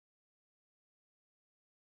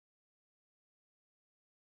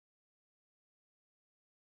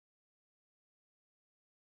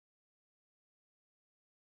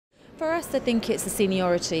For us, I think it's the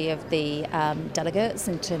seniority of the delegates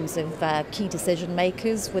in terms of key decision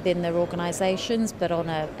makers within their organisations, but on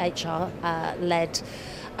a HR-led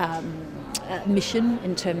mission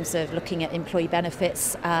in terms of looking at employee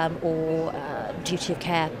benefits or duty of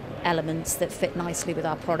care elements that fit nicely with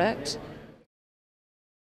our product.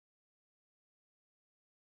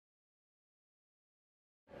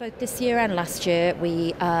 Both this year and last year,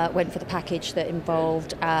 we went for the package that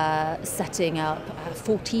involved setting up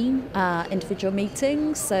 14 individual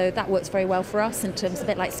meetings. So that works very well for us in terms of a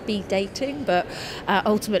bit like speed dating, but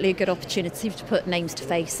ultimately a good opportunity to put names to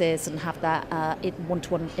faces and have that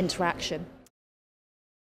one-to-one interaction.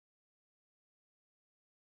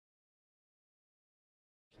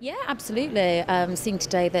 Yeah, absolutely. Seeing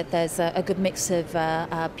today that there's a good mix of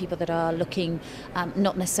people that are looking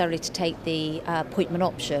not necessarily to take the appointment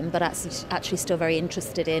option, but actually still very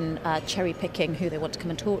interested in cherry picking who they want to come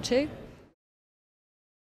and talk to.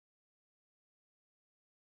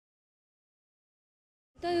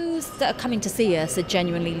 Those that are coming to see us are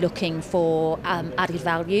genuinely looking for added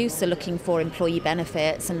value, so looking for employee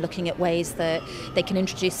benefits and looking at ways that they can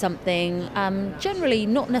introduce something, generally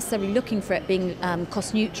not necessarily looking for it being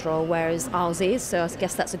cost neutral, whereas ours is, so I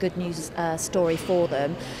guess that's a good news story for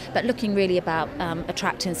them, but looking really about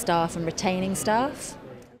attracting staff and retaining staff.